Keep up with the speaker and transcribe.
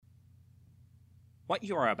What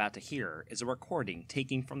you are about to hear is a recording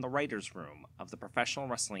taken from the writer's room of the professional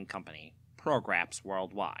wrestling company Prograps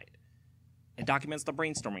Worldwide. It documents the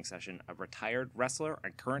brainstorming session of retired wrestler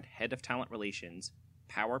and current head of talent relations,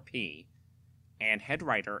 Power P, and head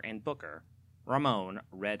writer and booker, Ramon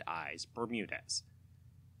Red Eyes Bermudez.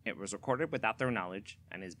 It was recorded without their knowledge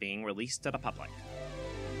and is being released to the public.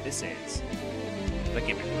 This is The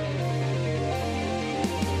Gimmick Room.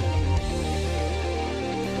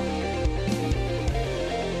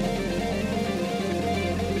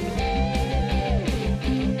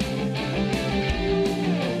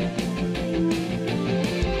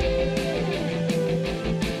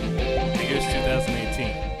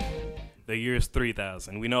 The year's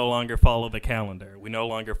 3000. We no longer follow the calendar. We no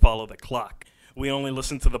longer follow the clock. We only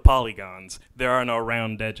listen to the polygons. There are no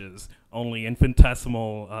round edges, only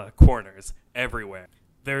infinitesimal corners everywhere.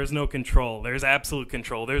 There is no control. There's absolute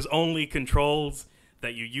control. There's only controls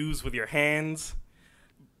that you use with your hands.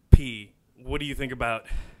 P, what do you think about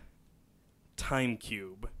Time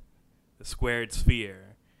Cube, the squared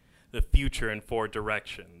sphere, the future in 4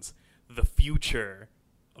 directions, the future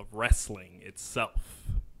of wrestling itself?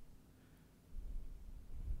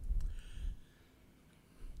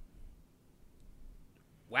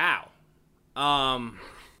 Wow.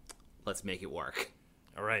 Let's make it work.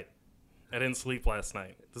 All right. I didn't sleep last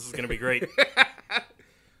night. This is going to be great.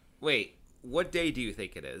 Wait, what day do you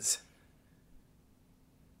think it is?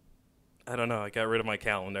 I don't know. I got rid of my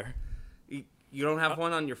calendar. You don't have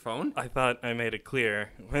one on your phone? I thought I made it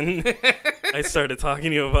clear when I started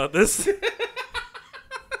talking to you about this.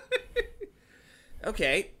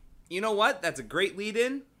 Okay. You know what? That's a great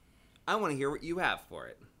lead-in. I want to hear what you have for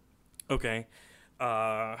it. Okay.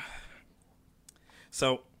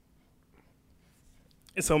 So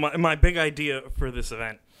my big idea for this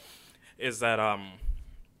event is that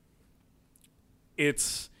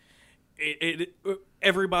it's the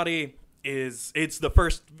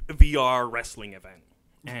first VR wrestling event,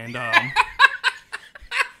 and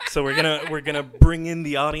so we're gonna bring in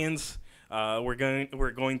the audience. We're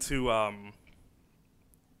going to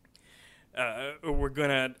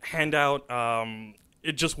hand out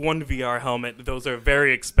just one VR helmet. Those are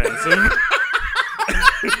very expensive.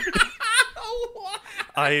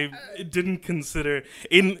 I didn't consider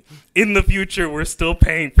in the future we're still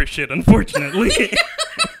paying for shit, unfortunately.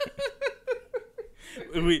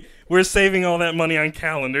 We're saving all that money on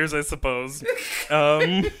calendars, I suppose.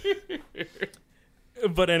 But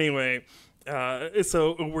anyway,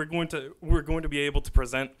 so we're going to be able to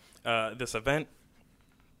present this event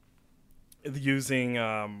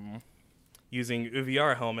using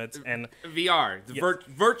VR helmets and VR,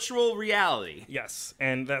 virtual reality. Yes,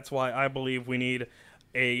 and that's why I believe we need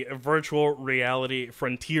a virtual reality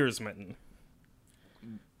frontiersman.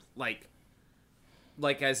 Like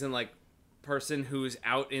as in person who's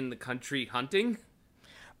out in the country hunting?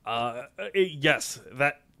 Yes,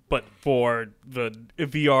 that, but for the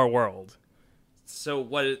VR world. So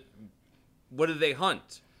what do they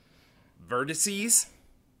hunt? Vertices?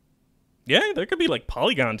 Yeah, there could be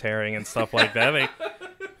polygon tearing and stuff like that.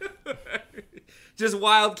 Just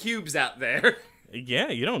wild cubes out there. Yeah,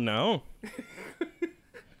 you don't know.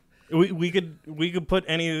 we could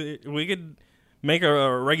make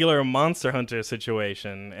a regular Monster Hunter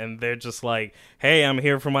situation, and they're just like, "Hey, I'm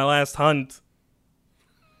here for my last hunt."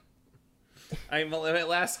 I'm my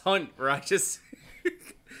last hunt, where I just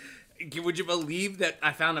would you believe that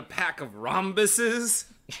I found a pack of rhombuses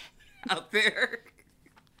out there?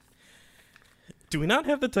 Do we not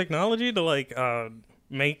have the technology to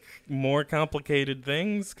make more complicated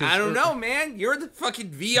things? I don't know, man. You're the fucking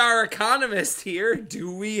VR economist here.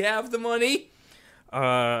 Do we have the money?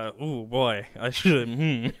 Oh boy, I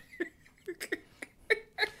should.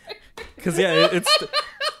 Because yeah,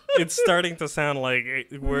 it's starting to sound like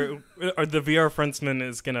the VR frontsman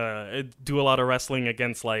is gonna do a lot of wrestling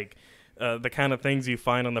against the kind of things you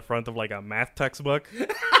find on the front of a math textbook.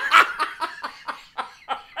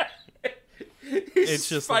 It's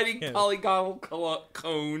just fighting polygonal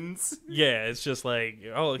cones. Yeah, it's just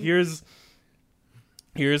here's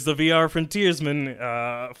the VR frontiersman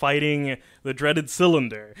fighting the dreaded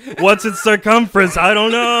cylinder. What's its circumference? I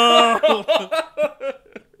don't know.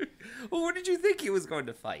 Well, what did you think he was going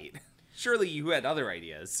to fight? Surely you had other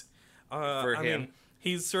ideas for him. I mean,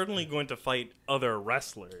 he's certainly going to fight other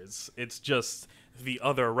wrestlers. It's just the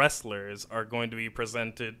other wrestlers are going to be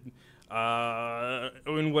presented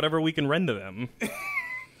in whatever we can render them.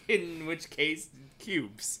 In which case,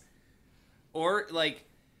 cubes. Or,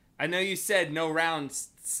 I know you said no round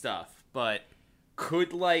stuff, but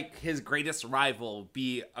could, his greatest rival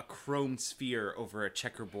be a chrome sphere over a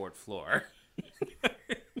checkerboard floor?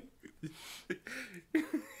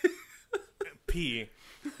 P,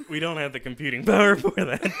 we don't have the computing power for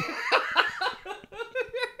that.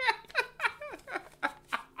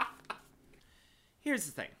 Here's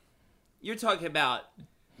the thing. You're talking about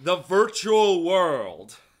the virtual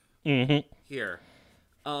world. Mm-hmm. Here.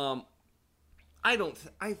 I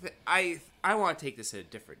want to take this in a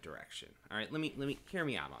different direction. All right, let me hear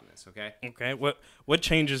me out on this, okay? Okay, what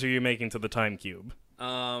changes are you making to the time cube?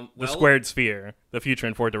 Well, The squared sphere, the future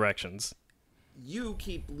in 4 directions. You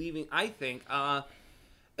keep leaving. I think. I'll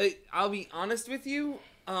be honest with you.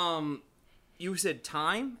 You said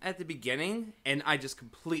time at the beginning, and I just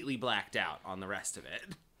completely blacked out on the rest of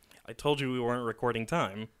it. I told you we weren't recording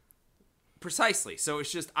time. Precisely. So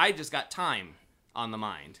it's just I just got time on the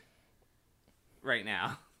mind right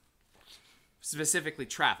now. Specifically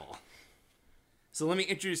travel. So let me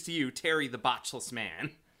introduce to you Terry the Botchless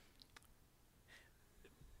Man.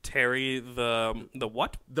 Terry the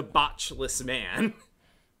what? The Botchless Man.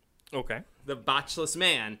 Okay. The Botchless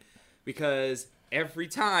Man. Because every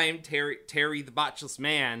time Terry the Botchless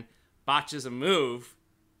Man botches a move,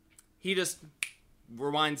 he just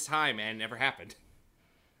rewinds time and it never happened.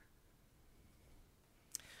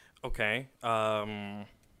 Okay. But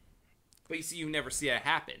you see, you never see it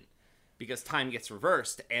happen because time gets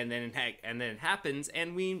reversed, and then it happens,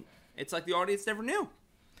 and it's like the audience never knew.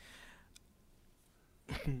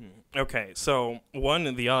 Okay, so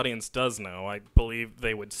one, the audience does know. I believe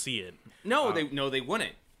they would see it. No, they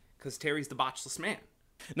wouldn't, because Terry's the Botchless Man.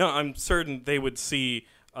 No, I'm certain they would see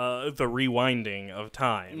the rewinding of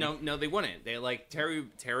time. No, they wouldn't. They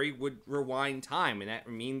Terry would rewind time, and that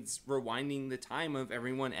means rewinding the time of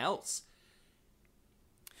everyone else.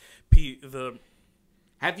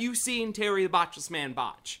 Have you seen Terry the Botchless Man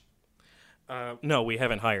botch? No, we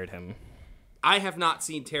haven't hired him. I have not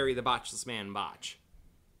seen Terry the Botchless Man botch.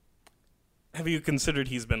 Have you considered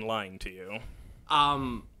he's been lying to you?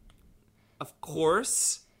 Of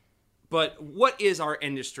course. But what is our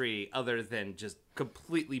industry other than just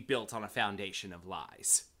completely built on a foundation of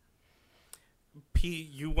lies? P,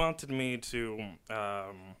 you wanted me to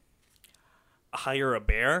hire a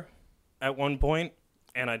bear at one point,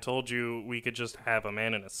 and I told you we could just have a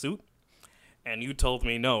man in a suit, and you told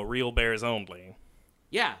me no, real bears only.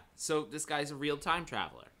 Yeah, so this guy's a real time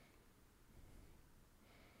traveler.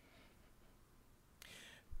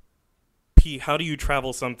 P, how do you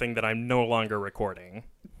travel something that I'm no longer recording?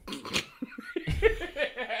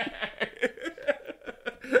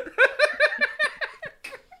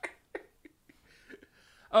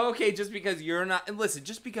 Okay, just because you're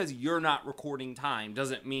not recording time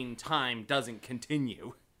doesn't mean time doesn't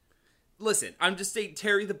continue. Listen, I'm just saying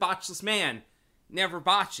Terry the Botchless Man never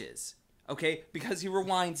botches, okay? Because he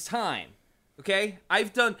rewinds time, okay?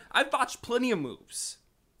 I've botched plenty of moves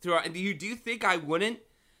throughout. Do you think I wouldn't?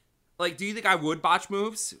 Like, do you think I would botch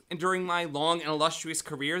moves during my long and illustrious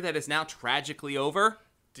career that is now tragically over?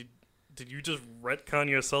 Did you just retcon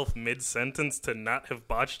yourself mid-sentence to not have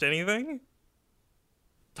botched anything?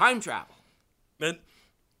 Time travel.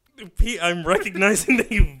 Pete, I'm recognizing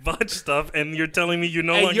that you've botched stuff, and you're telling me you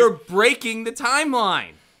no longer... And you're breaking the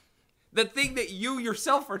timeline. The thing that you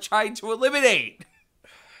yourself are trying to eliminate.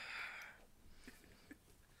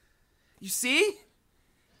 You see?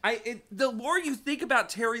 The more you think about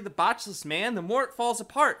Terry the Botchless Man, the more it falls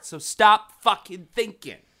apart. So stop fucking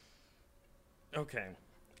thinking. Okay.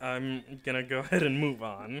 I'm gonna go ahead and move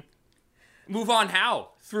on. Move on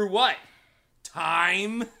how? Through what?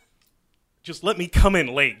 Time? Just let me come in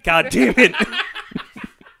late. God damn it.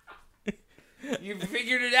 You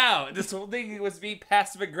figured it out. This whole thing was me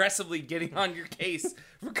passive-aggressively getting on your case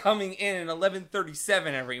for coming in at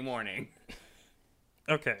 11:37 every morning.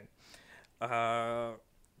 Okay.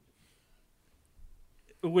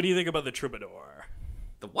 What do you think about the troubadour?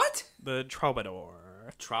 The what? The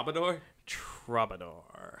troubadour. Troubadour?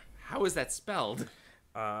 Troubadour. How is that spelled?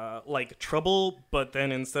 Like trouble, but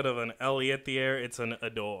then instead of an L-E at the air, it's an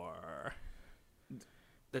adore.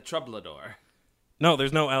 The Troublador. No,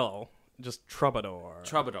 there's no L. Just troubadour.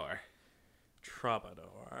 Troubadour.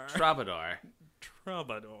 Troubadour. Troubadour.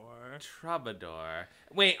 Troubadour. Troubadour.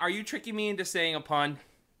 Wait, are you tricking me into saying a pun?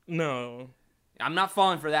 No. I'm not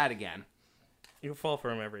falling for that again. You fall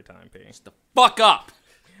for him every time, P. Just the fuck up!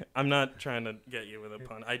 I'm not trying to get you with a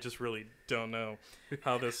pun. I just really don't know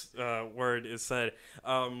how this word is said.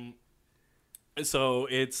 So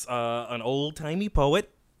it's an old-timey poet,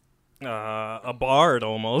 a bard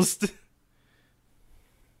almost.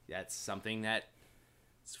 That's something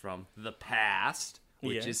that's from the past,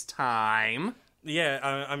 which Yeah. is time.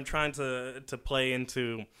 Yeah, I'm trying to play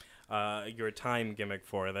into your time gimmick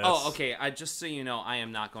for this. Oh, okay. Just so you know, I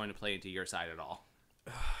am not going to play into your side at all.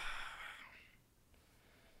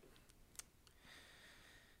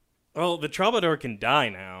 Well, the troubadour can die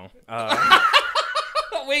now.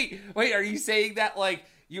 Wait, are you saying that, like,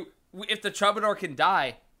 if the troubadour can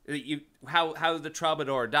die, how does the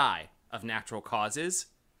troubadour die? Of natural causes?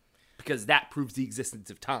 Because that proves the existence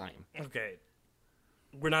of time. Okay.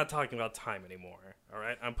 We're not talking about time anymore, all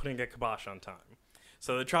right? I'm putting a kibosh on time.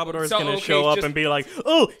 So the troubadour is going to show up and be like,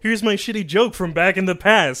 oh, here's my shitty joke from back in the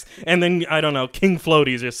past. And then, I don't know, King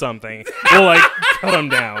Floaties or something will, like, cut him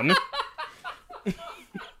down.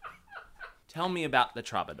 Tell me about the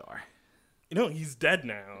troubadour. You know, he's dead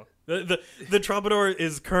now. The troubadour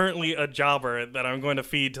is currently a jobber that I'm going to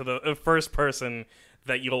feed to the first person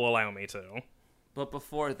that you'll allow me to. But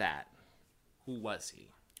before that, who was he?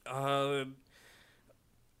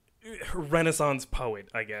 Renaissance poet,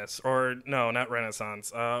 I guess. Or, no, not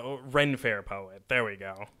Renaissance. Ren Fair poet. There we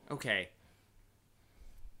go. Okay.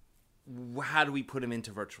 How do we put him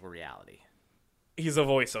into virtual reality? He's a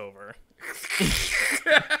voiceover.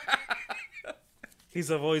 He's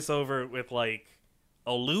a voiceover with, like,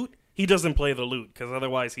 a lute. He doesn't play the lute, because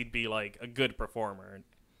otherwise he'd be, like, a good performer.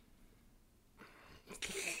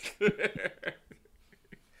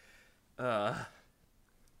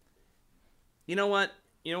 You know what?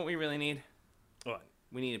 You know what we really need? What?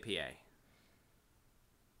 We need a PA.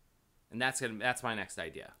 And that's my next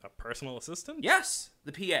idea. A personal assistant? Yes,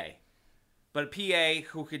 the PA. But a PA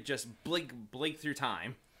who could just blink through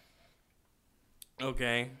time.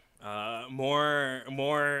 Okay.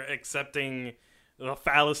 More accepting the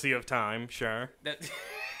fallacy of time, sure.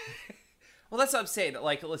 Well, that's what I'm saying.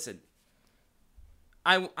 Like, listen.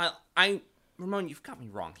 Ramon, you've got me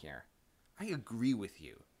wrong here. I agree with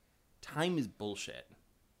you. Time is bullshit.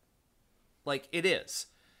 Like, it is.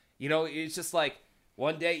 You know, it's just like,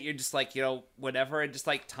 one day you're just like, you know, whatever, and just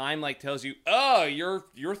like time like tells you, oh, you're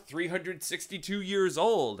 362 years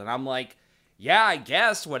old. And I'm like, yeah, I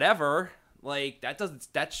guess, whatever. Like,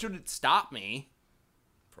 that shouldn't stop me.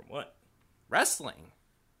 From what? Wrestling.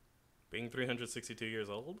 Being 362 years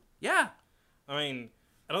old? Yeah. I mean,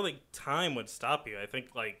 I don't think time would stop you. I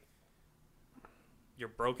think, like, your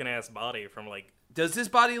broken-ass body from, like... Does this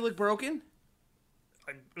body look broken?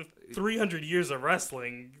 300 years of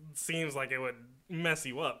wrestling seems like it would mess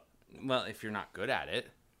you up. Well, if you're not good at it.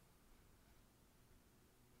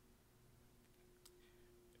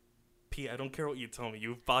 P, I don't care what you tell me.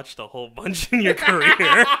 You've botched a whole bunch in your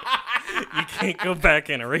career. You can't go back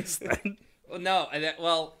and erase that. Well, no.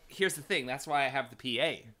 Well, here's the thing. That's why I have the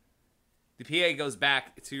PA. The PA goes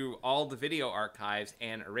back to all the video archives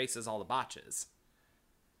and erases all the botches.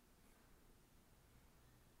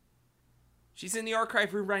 She's in the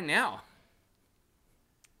archive room right now.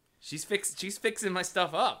 She's fixing my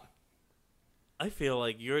stuff up. I feel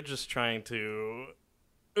like you're just trying to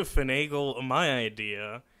finagle my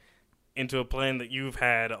idea into a plan that you've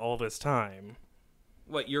had all this time.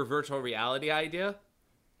 What, your virtual reality idea?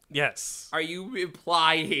 Yes. Are you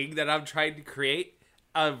implying that I'm trying to create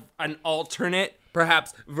an alternate,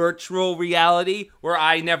 perhaps virtual reality where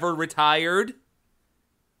I never retired?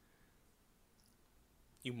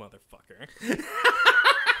 You motherfucker.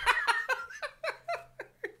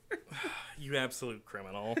 You absolute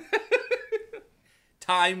criminal.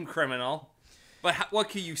 Time criminal. But what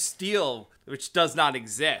can you steal which does not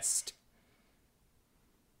exist?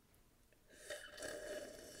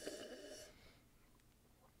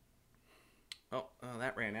 Oh,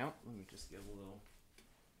 that ran out. Let me just give a little...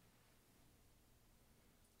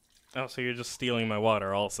 Oh, so you're just stealing my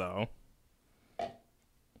water also.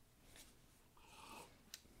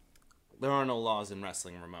 There are no laws in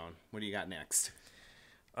wrestling, Ramon. What do you got next?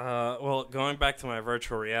 Well, going back to my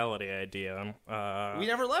virtual reality idea... we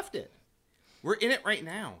never left it. We're in it right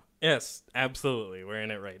now. Yes, absolutely. We're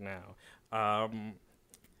in it right now.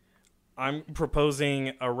 I'm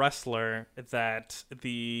proposing a wrestler that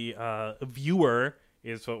the viewer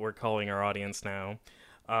is what we're calling our audience now.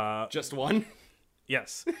 Just one?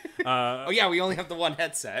 Yes. Oh, yeah, we only have the one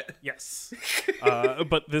headset. Yes.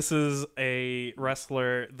 But this is a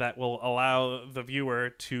wrestler that will allow the viewer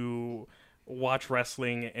to watch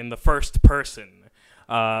wrestling in the first person.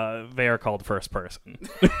 They are called first person.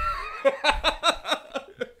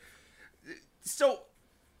 So,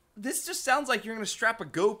 this just sounds like you're going to strap a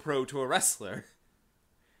GoPro to a wrestler.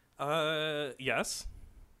 Yes.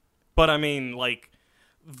 But I mean, like,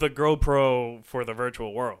 the GoPro for the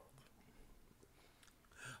virtual world.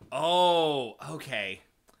 Oh, okay.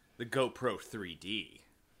 The GoPro 3D.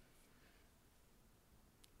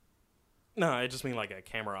 No, I just mean like a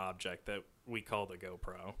camera object that we call the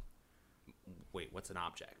GoPro. Wait, what's an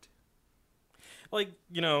object? Like,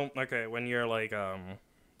 you know, okay, when you're like,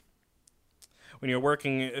 when you're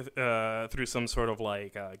working through some sort of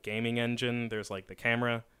like gaming engine, there's like the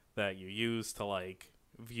camera that you use to like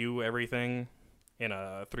view everything in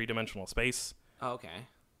a 3-dimensional space. Oh, okay.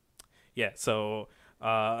 Yeah, so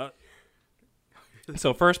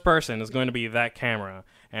first person is going to be that camera,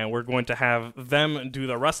 and we're going to have them do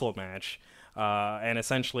the wrestle match, and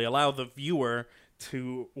essentially allow the viewer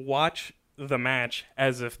to watch the match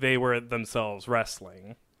as if they were themselves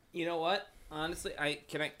wrestling. You know what? Honestly,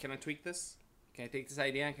 can I tweak this? Can I take this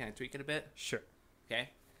idea and can I tweak it a bit? Sure. Okay.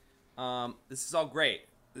 This is all great.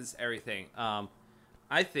 This is everything.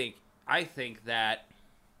 I think that,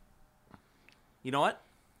 you know what?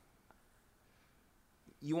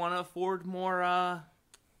 You want to afford more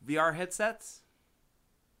VR headsets?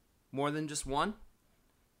 More than just one?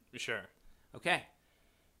 Sure. Okay.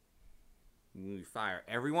 We fire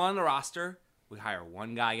everyone on the roster. We hire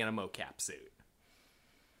one guy in a mocap suit.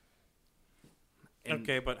 And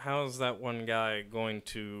Okay, but how is that one guy going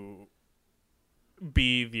to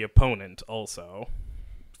be the opponent also?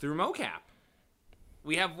 through mocap.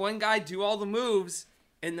 We have one guy do all the moves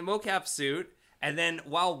in the mocap suit, and then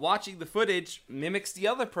while watching the footage, mimics the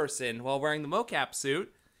other person while wearing the mocap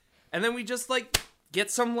suit. And then we just, like, get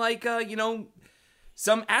some, like,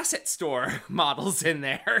 some asset store models in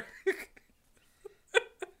there.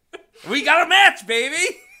 We got a match,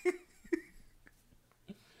 baby!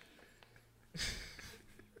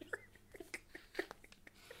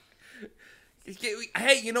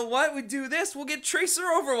 Hey, you know what? We do this, we'll get Tracer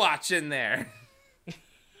Overwatch in there.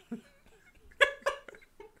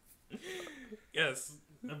 Yes,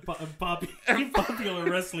 a popular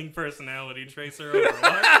wrestling personality, Tracer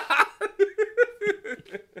Overwatch.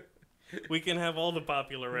 We can have all the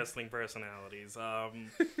popular wrestling personalities.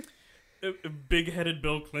 Big-headed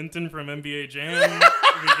Bill Clinton from NBA Jam.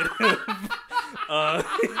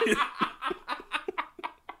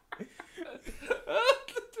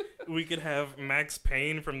 We could have Max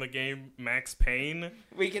Payne from the game Max Payne.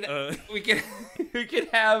 We could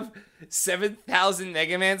have 7,000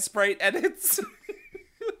 Mega Man sprite edits.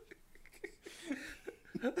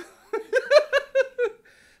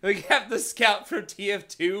 We could have the scout from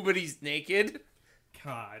TF2, but he's naked.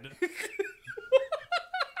 God.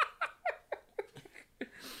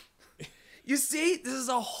 You see, this is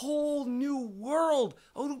a whole new world,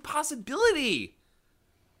 a new possibility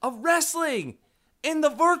of wrestling in the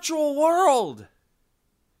virtual world.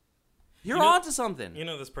 You're onto something. You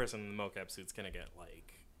know this person in the mocap suit's gonna get,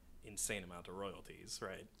 like, insane amount of royalties,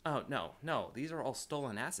 right? Oh, no. These are all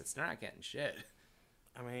stolen assets. They're not getting shit.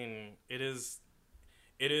 I mean, it is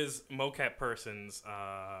mocap person's,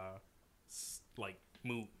 like,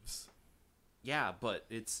 moves. Yeah, but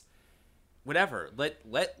it's whatever. Let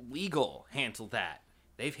legal handle that.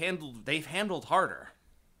 They've handled harder.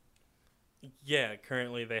 Yeah,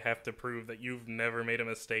 currently they have to prove that you've never made a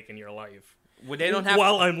mistake in your life. Well, they don't have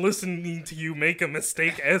While I'm listening to you make a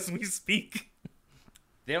mistake as we speak.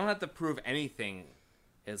 They don't have to prove anything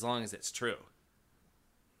as long as it's true.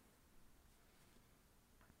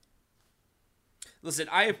 Listen,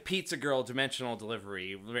 I have Pizza Girl Dimensional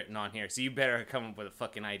Delivery written on here, so you better come up with a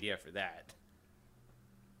fucking idea for that.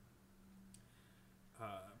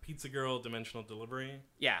 Pizza Girl Dimensional Delivery.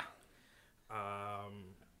 Yeah.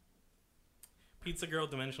 Pizza Girl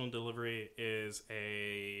Dimensional Delivery is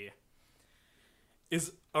a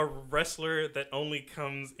wrestler that only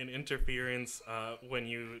comes in interference when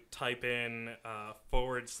you type in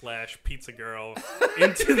 / Pizza Girl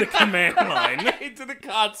into the command line. Into the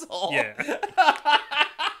console. Yeah.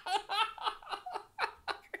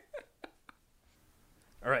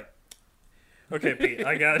 All right. Okay, Pete,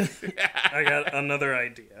 I got another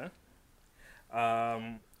idea.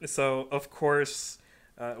 So, of course,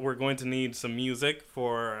 we're going to need some music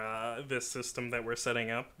for this system that we're setting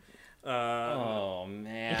up. Oh,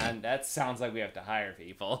 man. That sounds like we have to hire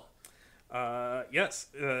people. Yes,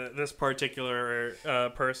 this particular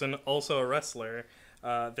person, also a wrestler,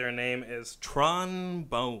 their name is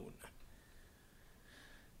Trombone.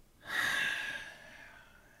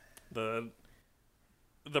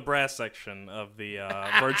 The brass section of the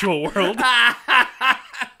virtual world.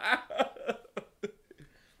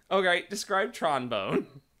 Okay, describe Trombone.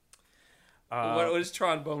 What does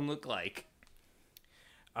Trombone look like?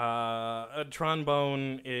 A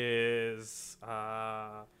trombone is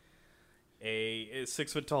a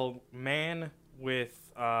 6-foot-tall man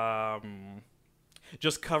with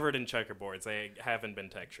just covered in checkerboards. They haven't been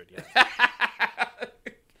textured yet.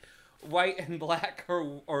 White and black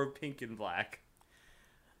or pink and black?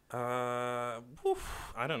 I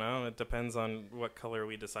don't know. It depends on what color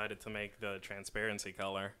we decided to make the transparency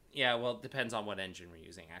color. Yeah, well, it depends on what engine we're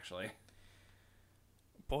using, actually.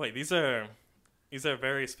 Boy, these are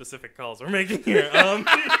very specific calls we're making here.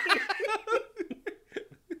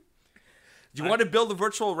 Do you want to build a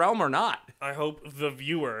virtual realm or not? I hope the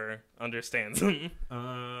viewer understands.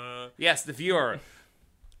 Yes, the viewer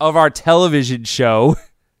of our television show.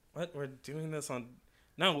 What? We're doing this on...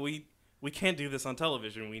 No, we can't do this on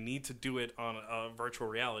television. We need to do it on a virtual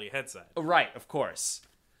reality headset. Right, of course.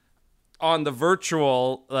 On the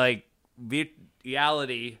virtual, like,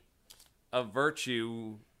 reality of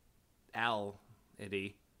virtuality.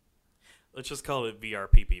 Let's just call it VR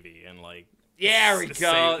PPV and, like... Yeah, there we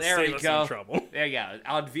go. There save we us go. some trouble. There you go.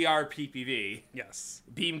 On VR PPV. Yes.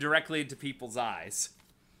 Beam directly into people's eyes.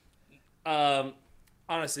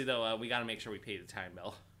 Honestly, though, we got to make sure we pay the time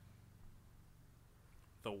bill.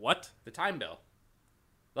 The what? The time bill.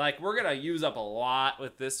 Like, we're going to use up a lot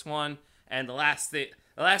with this one, and the last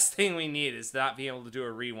thing we need is not being able to do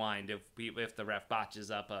a rewind if the ref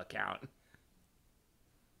botches up a count.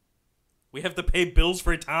 We have to pay bills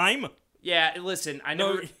for time? Yeah, listen, I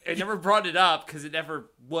never brought it up because it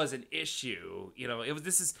never was an issue. You know,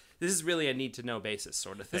 this is really a need to know basis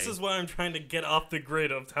sort of thing. This is why I'm trying to get off the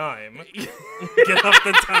grid of time. Get off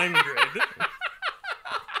the time grid.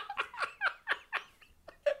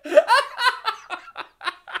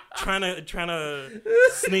 trying to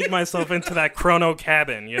sneak myself into that chrono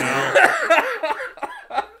cabin, you know?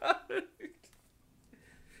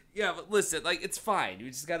 Yeah, but listen, like, it's fine. We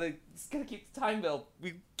just gotta keep the time bill.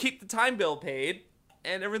 We keep the time bill paid,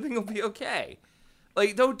 and everything will be okay.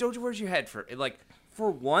 Like, don't where's your head for it? Like,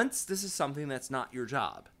 for once, this is something that's not your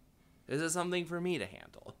job. This is something for me to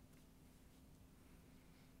handle.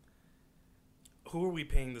 Who are we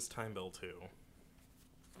paying this time bill to?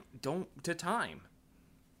 To time.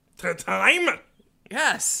 To time?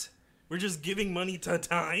 Yes. We're just giving money to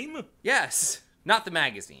time? Yes. Not the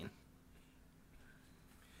magazine.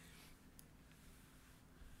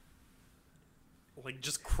 Like,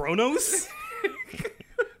 just Chronos?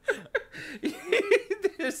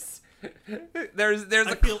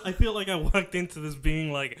 I feel like I walked into this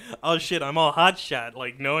being like, oh shit, I'm all hotshot,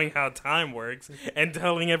 like knowing how time works, and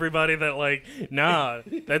telling everybody that like, nah,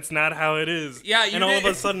 that's not how it is. Yeah, and all of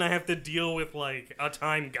a sudden I have to deal with like a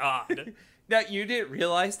time god. Now, you didn't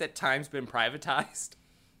realize that time's been privatized?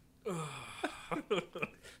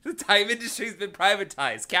 The time industry's been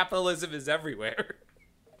privatized. Capitalism is everywhere.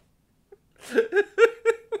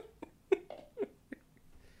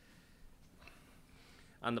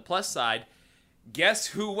 On the plus side, guess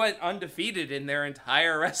who went undefeated in their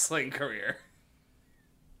entire wrestling career?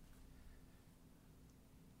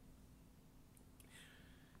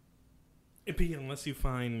 It'd be unless you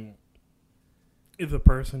find the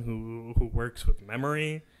person who works with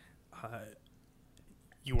memory,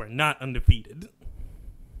 you are not undefeated.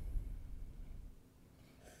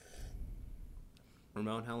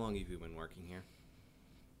 Ramon, how long have you been working here?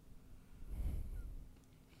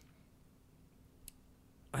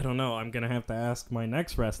 I don't know. I'm going to have to ask my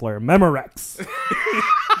next wrestler, Memorex.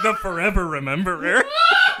 The forever rememberer.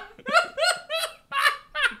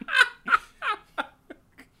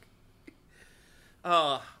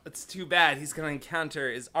 Oh, it's too bad. He's going to encounter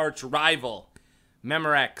his arch rival,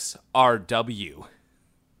 Memorex RW.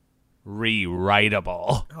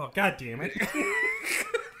 Rewritable. Oh, God damn it.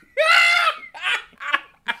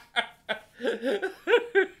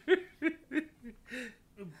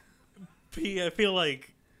 P, I feel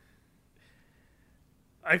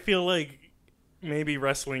like maybe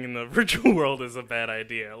wrestling in the virtual world is a bad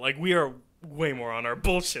idea. Like, we are way more on our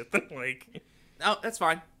bullshit than, like... Oh, that's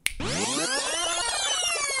fine.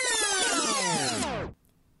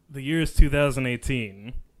 The year is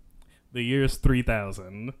 2018. The year is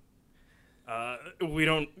 3000. We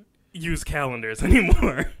don't use calendars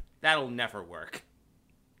anymore. That'll never work.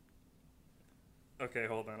 Okay,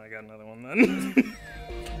 hold on. I got another one then.